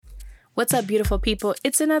What's up, beautiful people?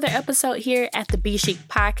 It's another episode here at the Be Chic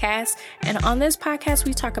Podcast. And on this podcast,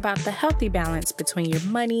 we talk about the healthy balance between your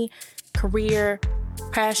money, career,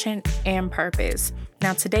 passion, and purpose.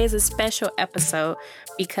 Now, today is a special episode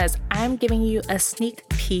because I'm giving you a sneak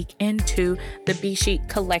peek into the Be Chic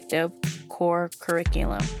Collective core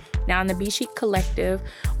curriculum. Now, in the Be Chic Collective,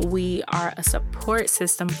 we are a support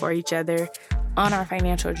system for each other on our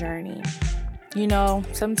financial journey. You know,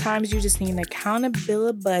 sometimes you just need an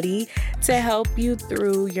accountability buddy to help you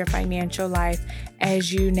through your financial life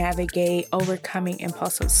as you navigate overcoming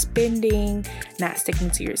impulsive spending, not sticking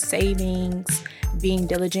to your savings, being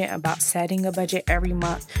diligent about setting a budget every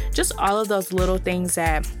month. Just all of those little things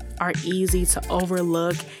that are easy to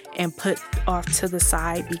overlook and put off to the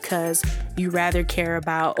side because you rather care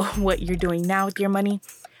about what you're doing now with your money.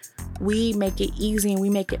 We make it easy and we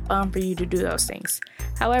make it fun for you to do those things.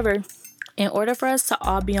 However, in order for us to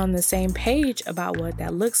all be on the same page about what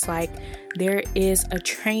that looks like, there is a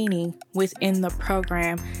training within the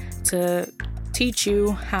program to teach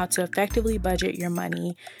you how to effectively budget your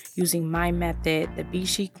money using my method, the Be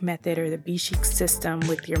Chic method or the Be Chic system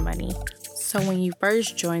with your money. So when you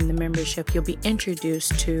first join the membership, you'll be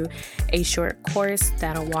introduced to a short course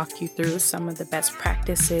that'll walk you through some of the best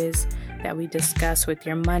practices that we discuss with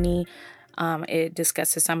your money. It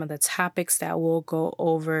discusses some of the topics that we'll go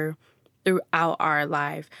over throughout our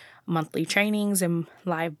live monthly trainings and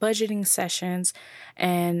live budgeting sessions.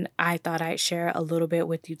 And I thought I'd share a little bit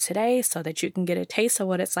with you today so that you can get a taste of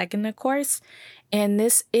what it's like in the course. And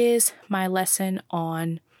this is my lesson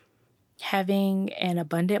on having an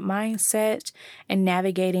abundant mindset and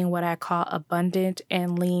navigating what I call abundant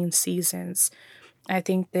and lean seasons. I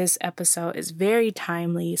think this episode is very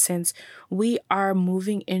timely since we are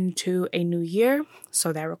moving into a new year.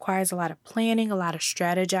 So that requires a lot of planning, a lot of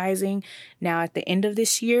strategizing now at the end of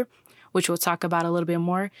this year, which we'll talk about a little bit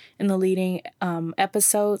more in the leading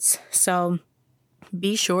episodes. So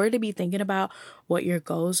be sure to be thinking about what your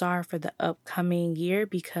goals are for the upcoming year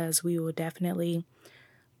because we will definitely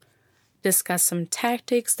discuss some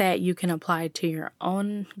tactics that you can apply to your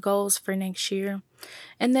own goals for next year.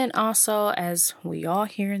 And then also, as we all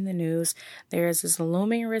hear in the news, there is this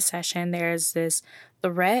looming recession. There is this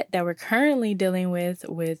threat that we're currently dealing with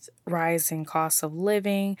rising costs of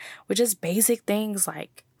living, which is basic things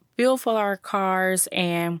like fuel for our cars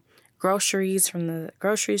and groceries from the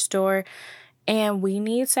grocery store. And we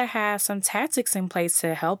need to have some tactics in place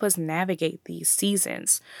to help us navigate these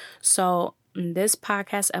seasons. So in this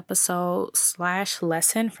podcast episode /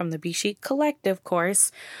 lesson from the Be Chic Collective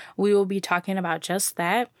course, we will be talking about just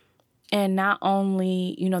that. And not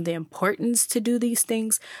only, the importance to do these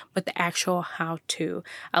things, but the actual how to.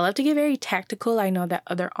 I love to get very tactical. I know that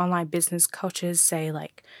other online business coaches say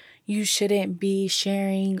you shouldn't be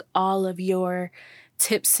sharing all of your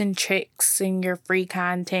tips and tricks and your free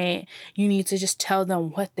content. You need to just tell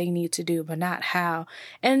them what they need to do, but not how.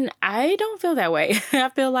 And I don't feel that way. I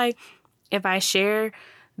feel like if I share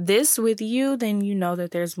this with you, then you know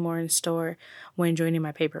that there's more in store when joining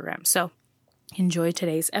my paid program. So enjoy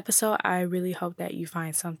today's episode. I really hope that you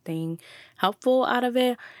find something helpful out of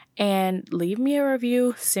it and leave me a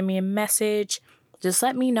review, send me a message. Just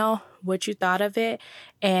let me know what you thought of it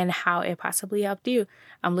and how it possibly helped you.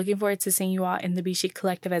 I'm looking forward to seeing you all in the Be Chic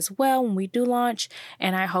Collective as well when we do launch.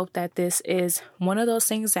 And I hope that this is one of those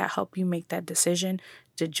things that help you make that decision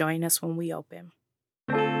to join us when we open.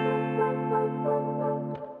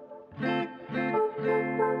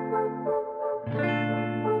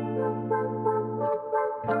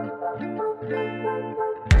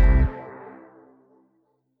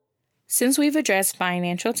 Since we've addressed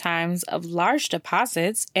financial times of large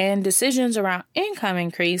deposits and decisions around income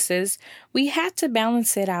increases, we had to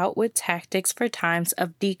balance it out with tactics for times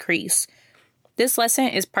of decrease. This lesson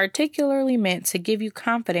is particularly meant to give you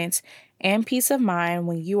confidence and peace of mind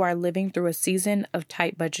when you are living through a season of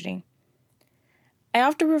tight budgeting. I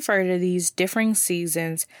often refer to these differing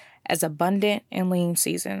seasons as abundant and lean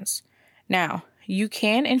seasons. Now, you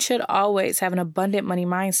can and should always have an abundant money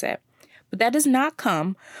mindset. But that does not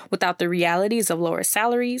come without the realities of lower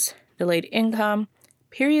salaries, delayed income,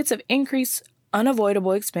 periods of increased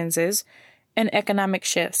unavoidable expenses, and economic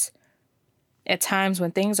shifts. At times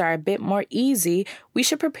when things are a bit more easy, we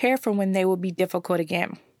should prepare for when they will be difficult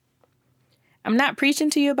again. I'm not preaching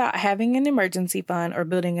to you about having an emergency fund or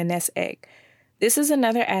building a nest egg. This is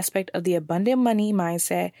another aspect of the abundant money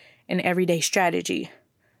mindset and everyday strategy.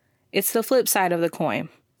 It's the flip side of the coin.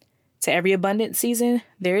 To every abundant season,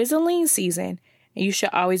 there is a lean season, and you should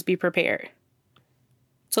always be prepared.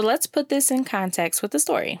 So let's put this in context with a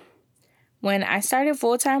story. When I started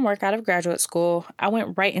full-time work out of graduate school, I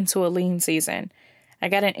went right into a lean season. I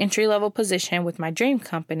got an entry-level position with my dream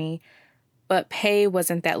company, but pay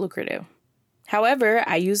wasn't that lucrative. However,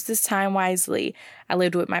 I used this time wisely. I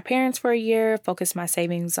lived with my parents for a year, focused my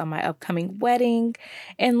savings on my upcoming wedding,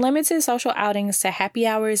 and limited social outings to happy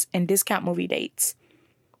hours and discount movie dates.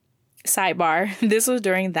 Sidebar, this was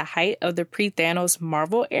during the height of the pre-Thanos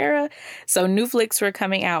Marvel era, so new flicks were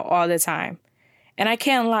coming out all the time. And I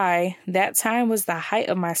can't lie, that time was the height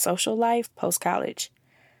of my social life post-college.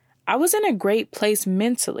 I was in a great place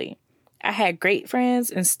mentally. I had great friends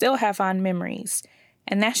and still have fond memories.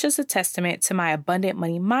 And that's just a testament to my abundant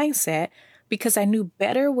money mindset because I knew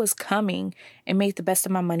better was coming and made the best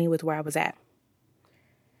of my money with where I was at.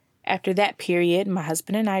 After that period, my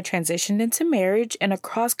husband and I transitioned into marriage and a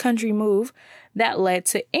cross-country move that led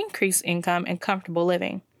to increased income and comfortable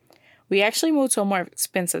living. We actually moved to a more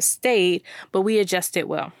expensive state, but we adjusted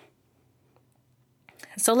well.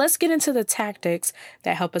 So let's get into the tactics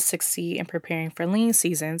that help us succeed in preparing for lean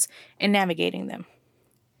seasons and navigating them.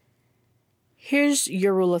 Here's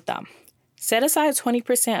your rule of thumb. Set aside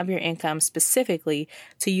 20% of your income specifically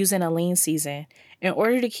to use in a lean season in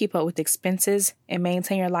order to keep up with expenses and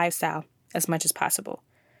maintain your lifestyle as much as possible.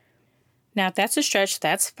 Now, if that's a stretch,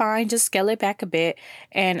 that's fine. Just scale it back a bit.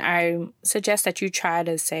 And I suggest that you try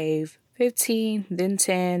to save 15, then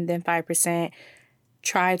 10, then 5%.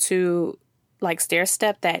 Try to stair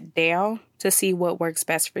step that down to see what works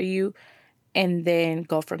best for you and then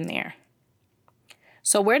go from there.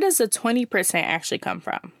 So where does the 20% actually come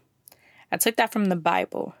from? I took that from the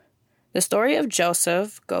Bible. The story of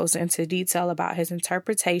Joseph goes into detail about his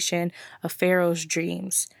interpretation of Pharaoh's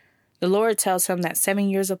dreams. The Lord tells him that 7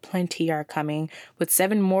 years of plenty are coming, with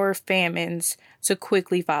 7 more famines to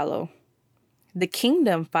quickly follow. The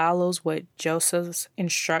kingdom follows what Joseph's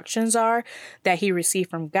instructions are that he received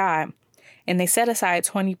from God, and they set aside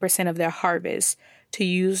 20% of their harvest to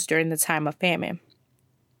use during the time of famine.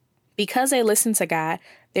 Because they listened to God,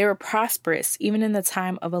 they were prosperous even in the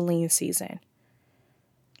time of a lean season.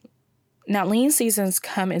 Now, lean seasons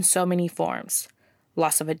come in so many forms: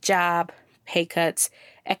 loss of a job, pay cuts,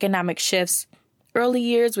 economic shifts, early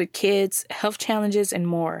years with kids, health challenges, and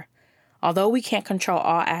more. Although we can't control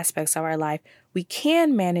all aspects of our life, we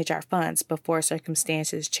can manage our funds before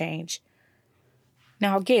circumstances change.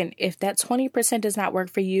 Now, again, if that 20% does not work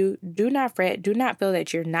for you, do not fret. Do not feel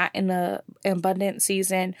that you're not in the abundant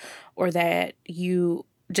season or that you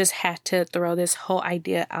just have to throw this whole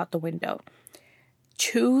idea out the window.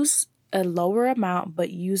 Choose a lower amount, but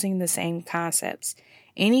using the same concepts.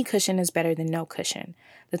 Any cushion is better than no cushion.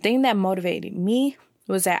 The thing that motivated me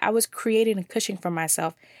was that I was creating a cushion for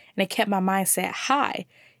myself, and it kept my mindset high,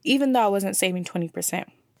 even though I wasn't saving 20%.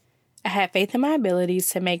 I had faith in my abilities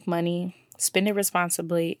to make money, spend it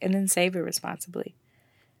responsibly, and then save it responsibly.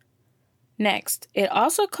 Next, it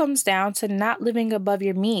also comes down to not living above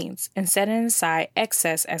your means and setting aside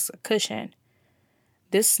excess as a cushion.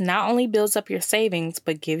 This not only builds up your savings,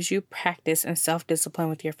 but gives you practice and self-discipline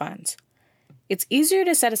with your funds. It's easier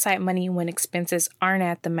to set aside money when expenses aren't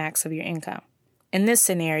at the max of your income. In this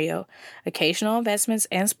scenario, occasional investments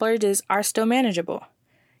and splurges are still manageable.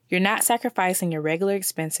 You're not sacrificing your regular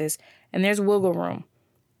expenses, and there's wiggle room,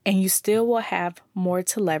 and you still will have more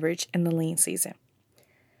to leverage in the lean season.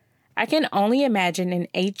 I can only imagine in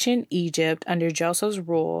ancient Egypt under Joseph's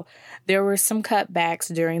rule, there were some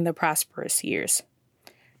cutbacks during the prosperous years.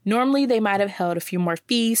 Normally, they might have held a few more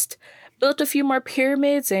feasts, built a few more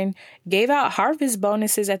pyramids, and gave out harvest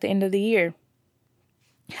bonuses at the end of the year.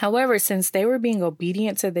 However, since they were being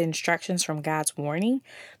obedient to the instructions from God's warning,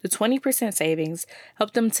 the 20% savings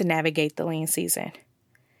helped them to navigate the lean season.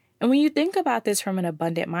 And when you think about this from an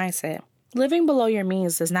abundant mindset, living below your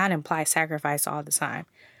means does not imply sacrifice all the time.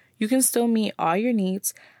 You can still meet all your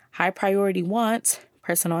needs, high priority wants,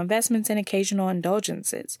 personal investments, and occasional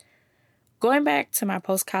indulgences. Going back to my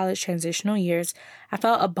post-college transitional years, I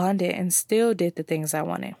felt abundant and still did the things I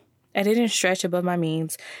wanted. I didn't stretch above my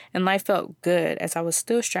means, and life felt good as I was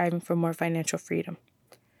still striving for more financial freedom.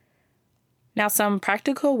 Now, some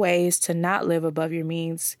practical ways to not live above your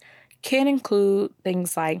means can include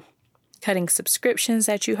things like cutting subscriptions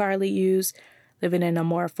that you hardly use, living in a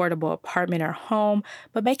more affordable apartment or home,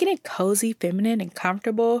 but making it cozy, feminine, and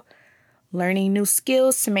comfortable, learning new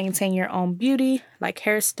skills to maintain your own beauty, like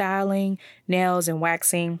hairstyling, nails, and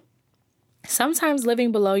waxing. Sometimes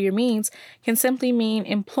living below your means can simply mean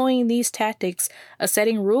employing these tactics of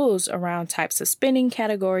setting rules around types of spending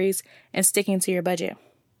categories and sticking to your budget.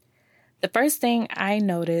 The first thing I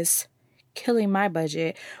notice killing my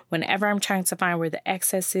budget whenever I'm trying to find where the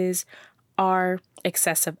excesses are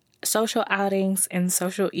excessive social outings and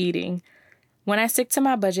social eating. When I stick to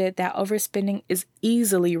my budget, that overspending is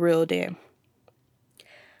easily reeled in.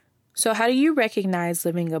 So how do you recognize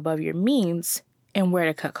living above your means and where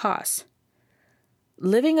to cut costs?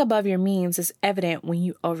 Living above your means is evident when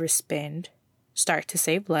you overspend, start to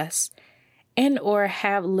save less, and or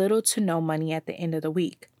have little to no money at the end of the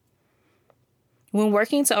week. When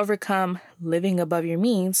working to overcome living above your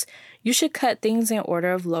means, you should cut things in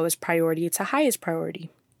order of lowest priority to highest priority.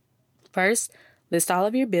 First, list all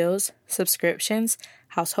of your bills, subscriptions,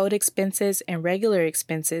 household expenses, and regular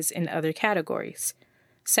expenses in other categories.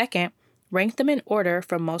 Second, rank them in order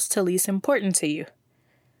from most to least important to you.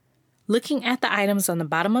 Looking at the items on the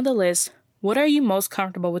bottom of the list, what are you most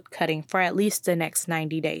comfortable with cutting for at least the next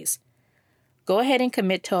 90 days? Go ahead and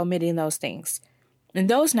commit to omitting those things. In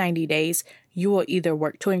those 90 days, you will either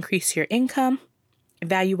work to increase your income,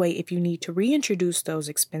 evaluate if you need to reintroduce those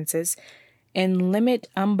expenses, and limit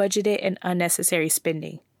unbudgeted and unnecessary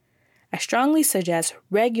spending. I strongly suggest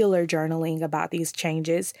regular journaling about these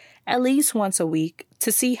changes at least once a week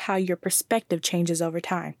to see how your perspective changes over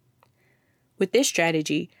time. With this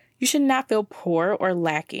strategy, you should not feel poor or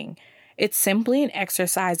lacking. It's simply an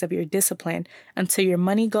exercise of your discipline until your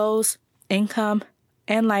money goals, income,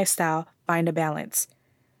 and lifestyle find a balance.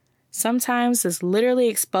 Sometimes this literally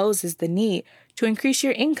exposes the need to increase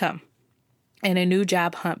your income, and a new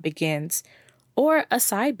job hunt begins, or a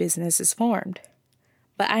side business is formed.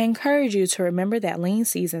 But I encourage you to remember that lean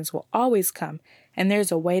seasons will always come, and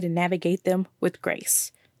there's a way to navigate them with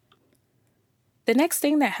grace. The next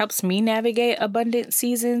thing that helps me navigate abundant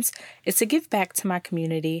seasons is to give back to my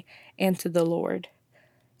community and to the Lord.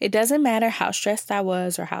 It doesn't matter how stressed I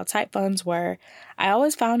was or how tight funds were, I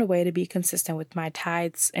always found a way to be consistent with my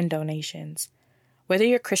tithes and donations. Whether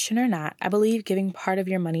you're Christian or not, I believe giving part of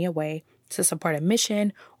your money away to support a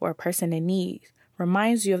mission or a person in need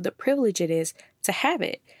reminds you of the privilege it is to have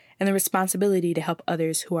it and the responsibility to help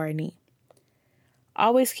others who are in need.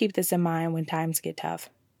 Always keep this in mind when times get tough.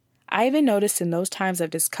 I even noticed in those times of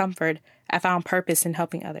discomfort, I found purpose in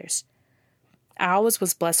helping others. I always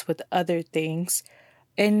was blessed with other things,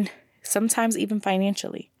 and sometimes even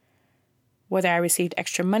financially. Whether I received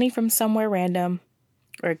extra money from somewhere random,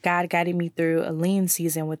 or God guided me through a lean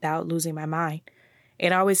season without losing my mind,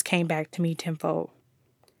 it always came back to me tenfold.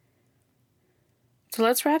 So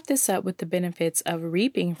let's wrap this up with the benefits of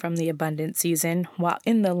reaping from the abundant season while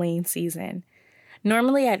in the lean season.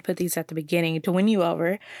 Normally, I'd put these at the beginning to win you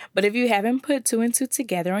over, but if you haven't put two and two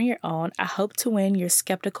together on your own, I hope to win your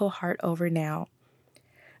skeptical heart over now.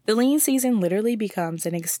 The lean season literally becomes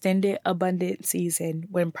an extended abundant season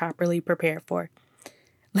when properly prepared for.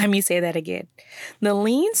 Let me say that again. The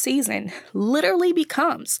lean season literally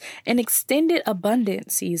becomes an extended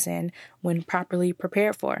abundant season when properly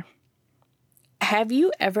prepared for. Have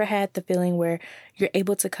you ever had the feeling where you're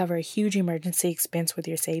able to cover a huge emergency expense with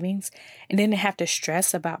your savings and didn't have to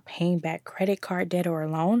stress about paying back credit card debt or a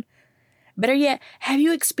loan? Better yet, have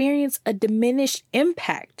you experienced a diminished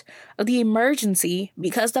impact of the emergency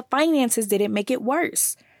because the finances didn't make it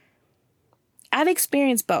worse? I've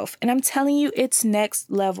experienced both, and I'm telling you, it's next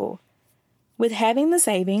level. With having the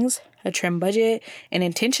savings, a trim budget, and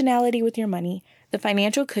intentionality with your money, the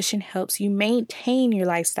financial cushion helps you maintain your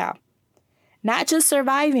lifestyle. Not just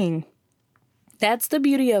surviving. That's the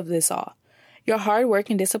beauty of this all. Your hard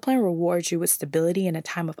work and discipline rewards you with stability in a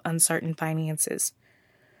time of uncertain finances.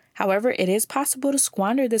 However, it is possible to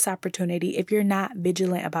squander this opportunity if you're not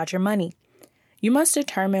vigilant about your money. You must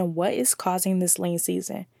determine what is causing this lean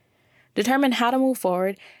season. Determine how to move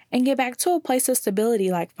forward and get back to a place of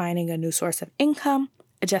stability, like finding a new source of income,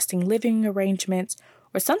 adjusting living arrangements,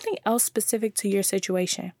 or something else specific to your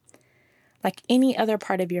situation. Like any other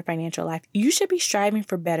part of your financial life, you should be striving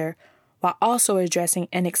for better while also addressing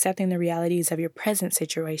and accepting the realities of your present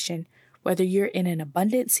situation, whether you're in an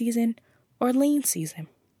abundant season or lean season.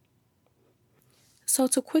 So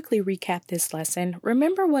to quickly recap this lesson,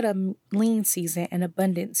 remember what a lean season and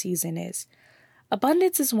abundant season is.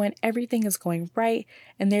 Abundance is when everything is going right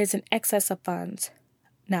and there's an excess of funds.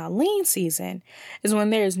 Now, lean season is when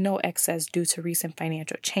there is no excess due to recent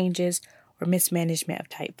financial changes or mismanagement of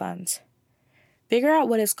tight funds. Figure out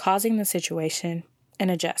what is causing the situation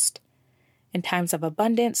and adjust. In times of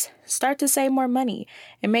abundance, start to save more money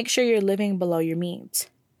and make sure you're living below your means.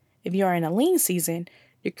 If you are in a lean season,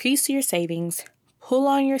 decrease your savings, pull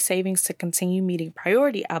on your savings to continue meeting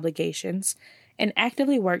priority obligations, and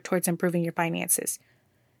actively work towards improving your finances.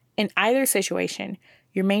 In either situation,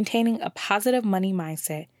 you're maintaining a positive money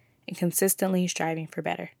mindset and consistently striving for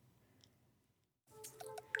better.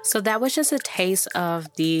 So that was just a taste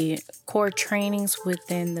of the core trainings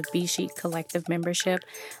within the Be Chic Collective membership.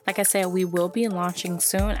 Like I said, we will be launching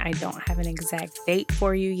soon. I don't have an exact date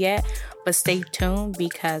for you yet, but stay tuned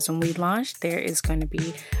because when we launch, there is going to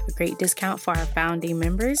be a great discount for our founding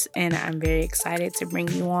members. And I'm very excited to bring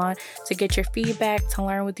you on to get your feedback, to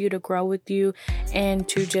learn with you, to grow with you, and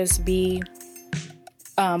to just be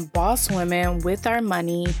boss women with our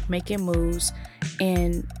money, making moves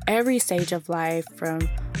in every stage of life from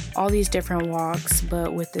all these different walks,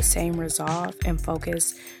 but with the same resolve and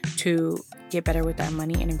focus to get better with our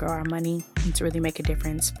money and grow our money and to really make a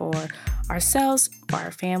difference for ourselves, for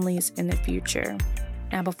our families in the future.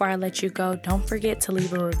 Now, before I let you go, don't forget to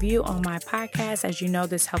leave a review on my podcast. As you know,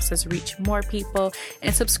 this helps us reach more people,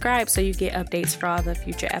 and subscribe so you get updates for all the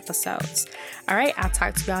future episodes. All right, I'll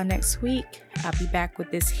talk to y'all next week. I'll be back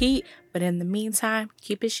with this heat, but in the meantime,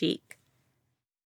 keep it chic.